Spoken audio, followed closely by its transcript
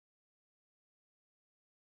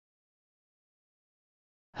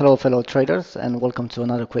Hello, fellow traders, and welcome to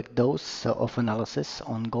another quick dose of analysis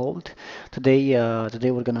on gold. Today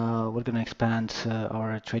we're gonna expand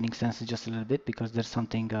our trading senses just a little bit because there's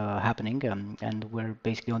something happening, and we're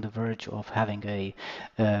basically on the verge of having a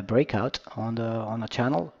breakout on the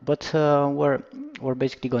channel. But we're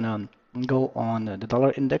basically gonna go on the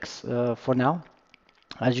dollar index for now.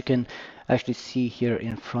 As you can actually see here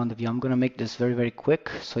in front of you, I'm going to make this very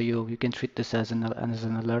quick so you can treat this as an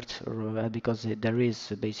alert, because there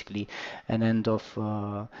is basically an end of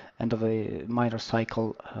a minor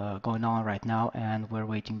cycle going on right now, and we're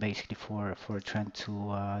waiting basically for a trend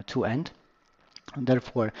to end. And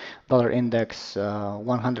therefore, dollar index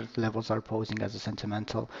 100 levels are posing as a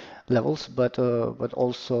sentimental levels, but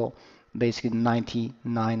also basically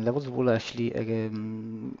 99 levels will actually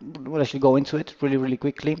go into it really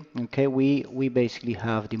quickly. Okay, we basically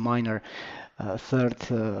have the minor third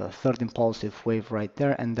impulsive wave right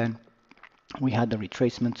there, and then we had the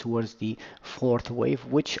retracement towards the fourth wave,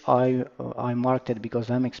 which I marked it because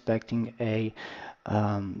I'm expecting a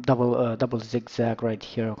double zigzag right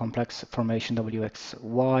here, complex formation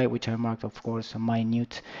WXY, which I marked, of course, a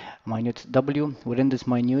minute W. Within this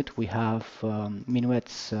minute, we have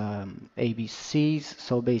minuets, ABCs.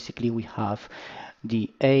 So basically, we have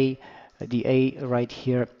the A right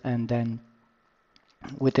here, and then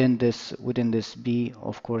within this B,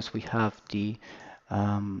 of course, we have the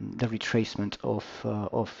retracement of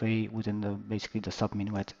A within the basically the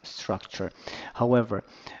subminuet structure. However,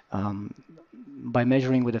 by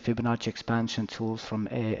measuring with the Fibonacci expansion tools from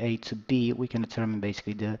A to B, we can determine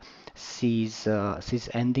basically the C's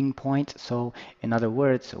ending point. So, in other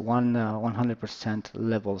words, 100%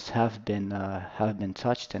 levels have been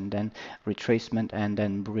touched, and then retracement and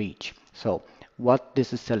then breach. So, what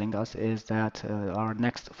this is telling us is that our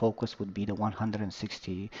next focus would be the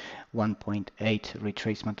 161.8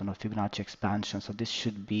 retracement on a Fibonacci expansion. So this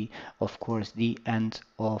should be, of course, the end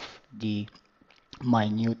of the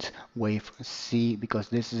minute wave C, because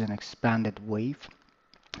this is an expanded wave.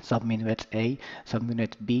 Subminuet A,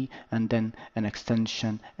 subminuet B, and then an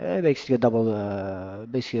extension, basically a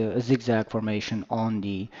basically a zigzag formation on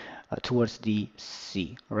the towards the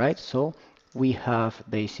C, right? So we have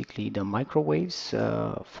basically the microwaves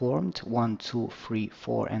formed 1, 2, 3,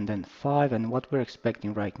 4, and then 5, and what we're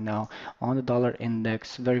expecting right now on the dollar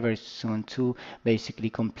index very soon to basically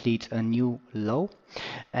complete a new low.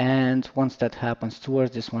 And once that happens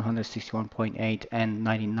towards this 161.8 and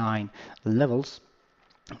 99 levels,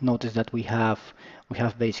 notice that we have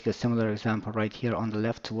basically a similar example right here on the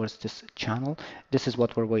left towards this channel. This is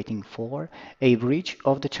what we're waiting for: a breach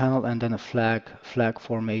of the channel and then a flag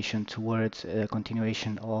formation towards a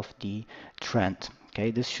continuation of the trend. Okay,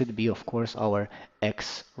 this should be, of course, our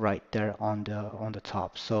X right there on the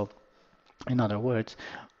top. So in other words,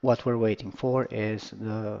 what we're waiting for is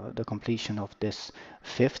the completion of this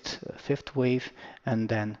fifth wave, and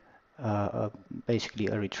then basically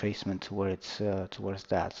a retracement towards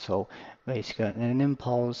that. So basically an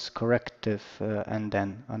impulse corrective, and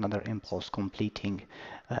then another impulse completing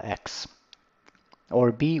X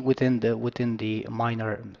or B within the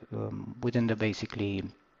minor within the basically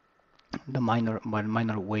the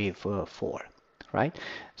minor wave 4, right?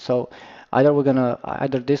 So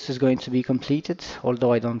either this is going to be completed,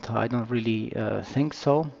 although I don't really think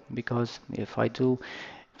so, because if I do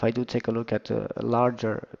take a look at a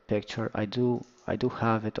larger picture, I do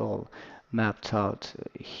have it all mapped out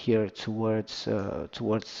here towards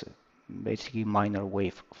basically minor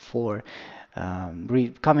wave 4,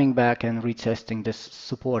 coming back and retesting this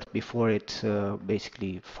support before it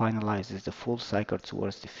basically finalizes the full cycle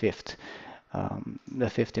towards the fifth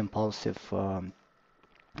impulsive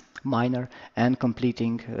minor, and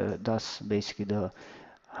completing thus basically the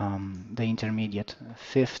intermediate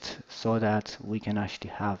fifth, so that we can actually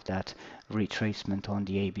have that retracement on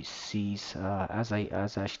the ABCs, as I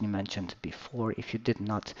actually mentioned before. If you did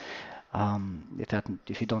not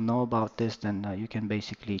if you don't know about this, then you can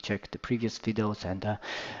basically check the previous videos and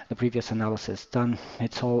the previous analysis done.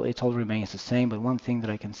 It all remains the same, but one thing that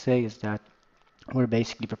I can say is that we're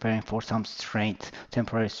basically preparing for some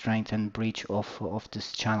temporary strength and breach of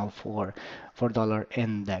this channel for dollar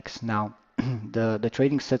index. Now, the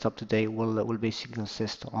trading setup today will basically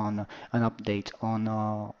consist on an update on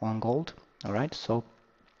gold. All right, so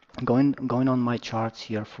going on my charts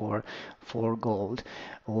here for gold,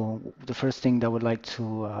 the first thing that I would like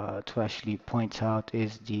to actually point out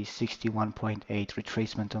is the 61.8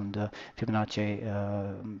 retracement on the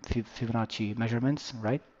Fibonacci measurements,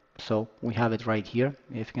 right? So we have it right here,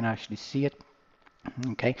 if you can actually see it.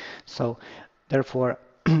 Okay, so therefore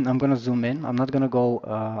I'm gonna zoom in. I'm not gonna go.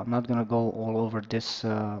 I'm not gonna go all over this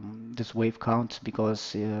this wave count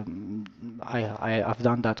because I've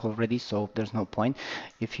done that already, so there's no point.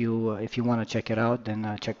 If you want to check it out, then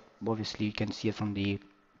check. Obviously, you can see it from the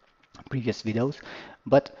previous videos.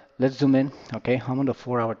 But let's zoom in. Okay, I'm on the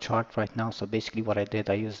 4-hour chart right now. So basically, what I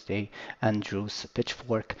did, I used a Andrews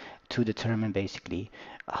pitchfork to determine basically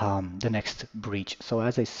the next breach. So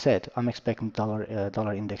as I said, I'm expecting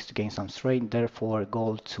dollar index to gain some strength, therefore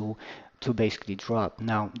gold to basically drop.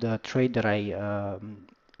 Now the trade that I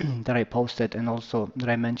that I posted and also that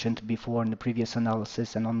I mentioned before in the previous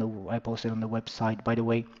analysis and on the I posted on the website. By the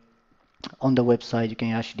way, on the website you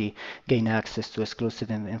can actually gain access to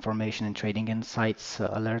exclusive information and trading insights,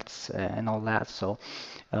 alerts, and all that. So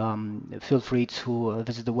feel free to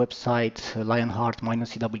visit the website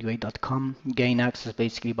lionheart-cwa.com. Gain access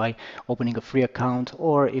basically by opening a free account,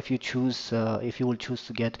 or if you choose, if you will choose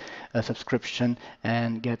to get a subscription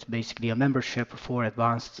and get basically a membership for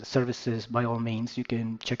advanced services, by all means, you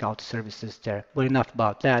can check out the services there. But enough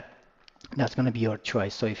about that. That's going to be your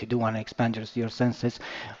choice. So if you do want to expand your senses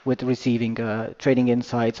with receiving trading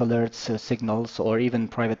insights, alerts, signals, or even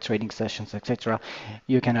private trading sessions, etc.,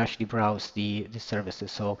 you can actually browse the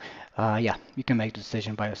services. So yeah, you can make the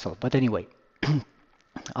decision by yourself. But anyway,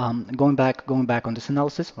 going back on this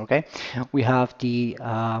analysis, okay, we have the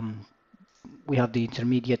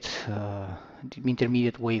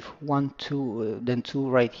intermediate wave one, two, then two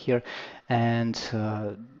right here, and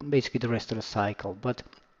basically the rest of the cycle. But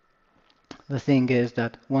the thing is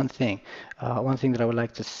that one thing that I would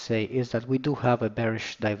like to say is that we do have a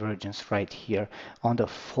bearish divergence right here on the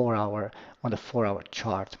 4-hour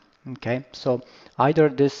chart. Okay, so either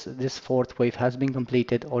this fourth wave has been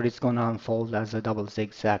completed or it's gonna unfold as a double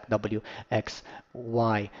zigzag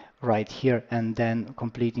WXY right here, and then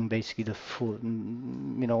completing basically the full,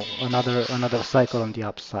 another cycle on the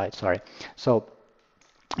upside. Sorry. So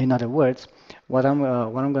in other words, what I'm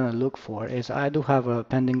gonna look for is I do have a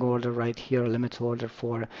pending order right here, a limit order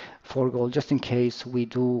for gold, just in case we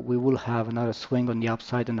will have another swing on the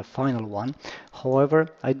upside in the final one. However,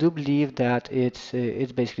 I do believe that it's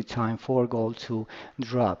basically time for gold to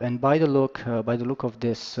drop. And by the look of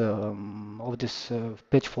this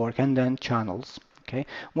pitchfork and then channels, okay,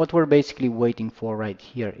 what we're basically waiting for right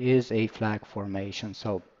here is a flag formation.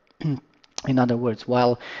 So in other words,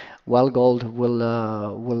 while gold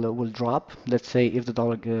will drop, let's say if the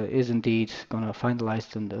dollar is indeed gonna finalize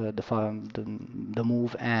the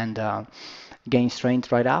move and gain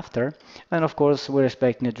strength right after, and of course we're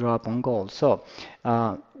expecting a drop on gold. So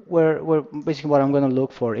we're basically what I'm gonna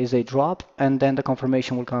look for is a drop, and then the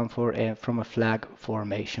confirmation will come from a flag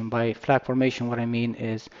formation. By flag formation, what I mean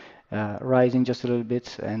is rising just a little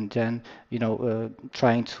bit and then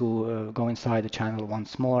trying to go inside the channel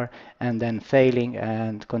once more and then failing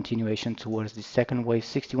and continuation towards the second wave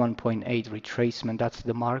 61.8 retracement. That's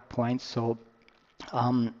the mark point. So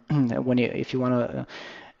if you want to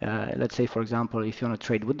let's say, for example, if you want to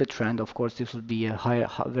trade with the trend, of course, this will be a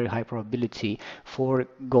very high probability for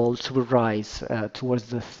gold to rise towards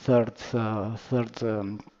the third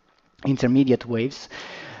intermediate waves.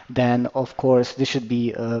 Then of course this should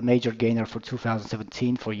be a major gainer for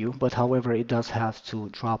 2017 for you, but however it does have to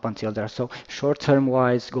drop until there. So short-term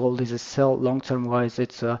wise gold is a sell, long-term wise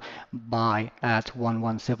it's a buy at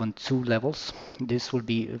 1172 levels. This will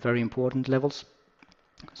be very important levels.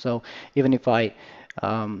 So even if I use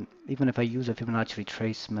a Fibonacci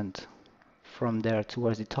retracement from there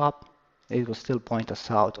towards the top, it will still point us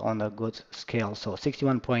out on a good scale. So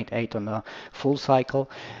 61.8 on the full cycle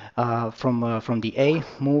from the A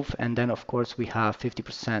move, and then of course we have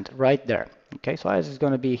 50% right there. Okay, so as it's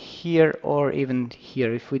going to be here or even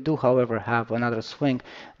here. If we do, however, have another swing,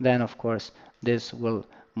 then of course this will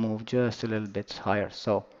move just a little bit higher.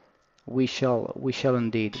 So we shall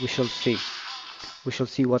indeed we shall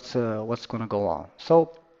see what's going to go on.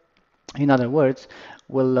 So in other words,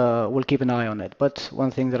 we'll keep an eye on it. But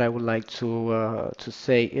one thing that I would like to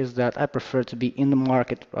say is that I prefer to be in the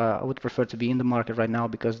market. I would prefer to be in the market right now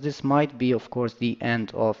because this might be, of course, the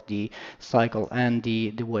end of the cycle and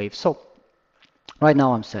the wave. So right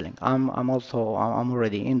now I'm selling. I'm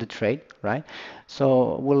already in the trade, right?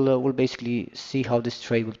 So we'll basically see how this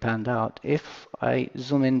trade will pan out. If I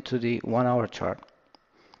zoom into the 1-hour chart,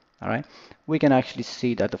 all right, we can actually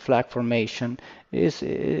see that the flag formation is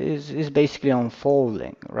basically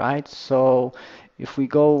unfolding, right? So if you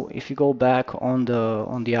go back on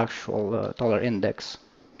the actual dollar index,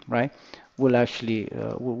 right,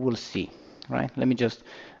 we'll see, right? Let me just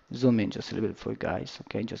zoom in just a little bit for you guys.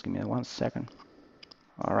 Okay, just give me 1 second.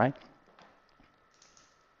 All right,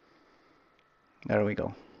 there we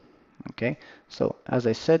go. Okay, so as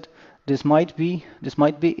I said, this might be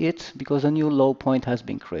it because a new low point has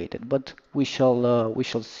been created, but we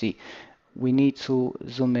shall see. We need to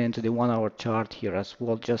zoom into the 1 hour chart here as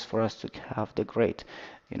well, just for us to have the great,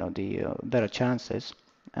 the better chances.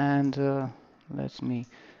 And let me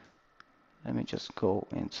just go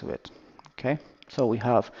into it. Okay, so we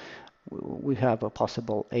have a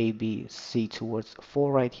possible A, B, C towards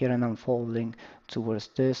 4 right here, and unfolding towards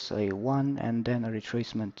this a 1, and then a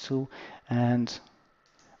retracement 2, and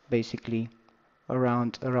basically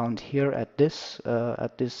around here at this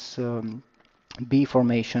B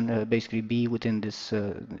formation, basically B within this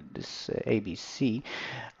ABC,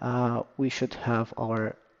 we should have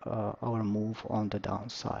our move on the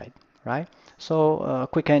downside, right? So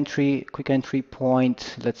quick entry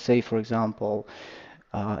point. Let's say, for example,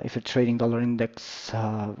 if you're trading dollar index,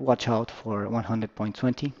 watch out for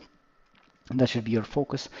 100.20. That should be your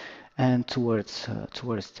focus, and towards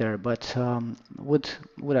there. But would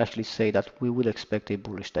actually say that we would expect a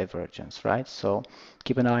bullish divergence, right? So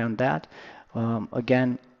keep an eye on that.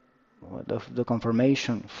 Again, the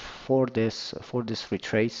confirmation for this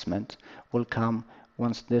retracement will come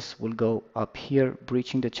once this will go up here,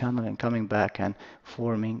 breaching the channel and coming back and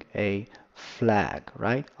forming a flag,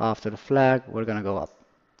 right? After the flag, we're gonna go up,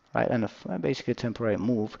 right? And basically a temporary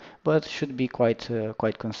move, but should be quite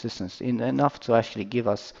consistent enough to actually give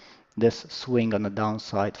us this swing on the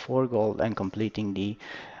downside for gold and completing the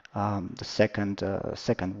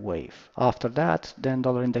second wave. After that, then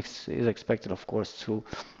dollar index is expected, of course, to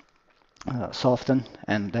soften,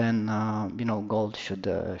 and then gold should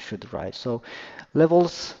rise. So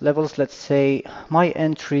levels. Let's say my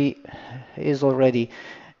entry is already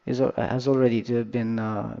has already been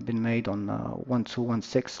made on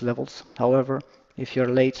 1216 levels. However, if you're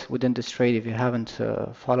late within this trade, if you haven't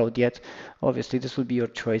followed yet, obviously this would be your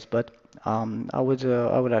choice. But I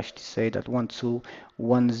would actually say that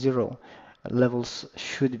 1210 levels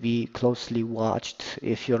should be closely watched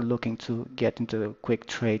if you're looking to get into a quick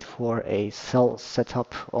trade for a sell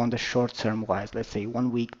setup on the short term wise, let's say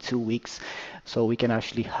 1 week, 2 weeks, so we can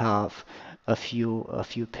actually have a few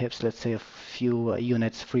pips, let's say a few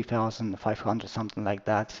units, 3,500, something like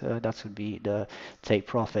that. That would be the take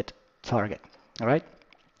profit target. All right.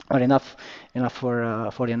 But enough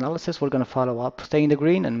for the analysis. We're going to follow up. Stay in the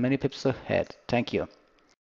green and many pips ahead. Thank you.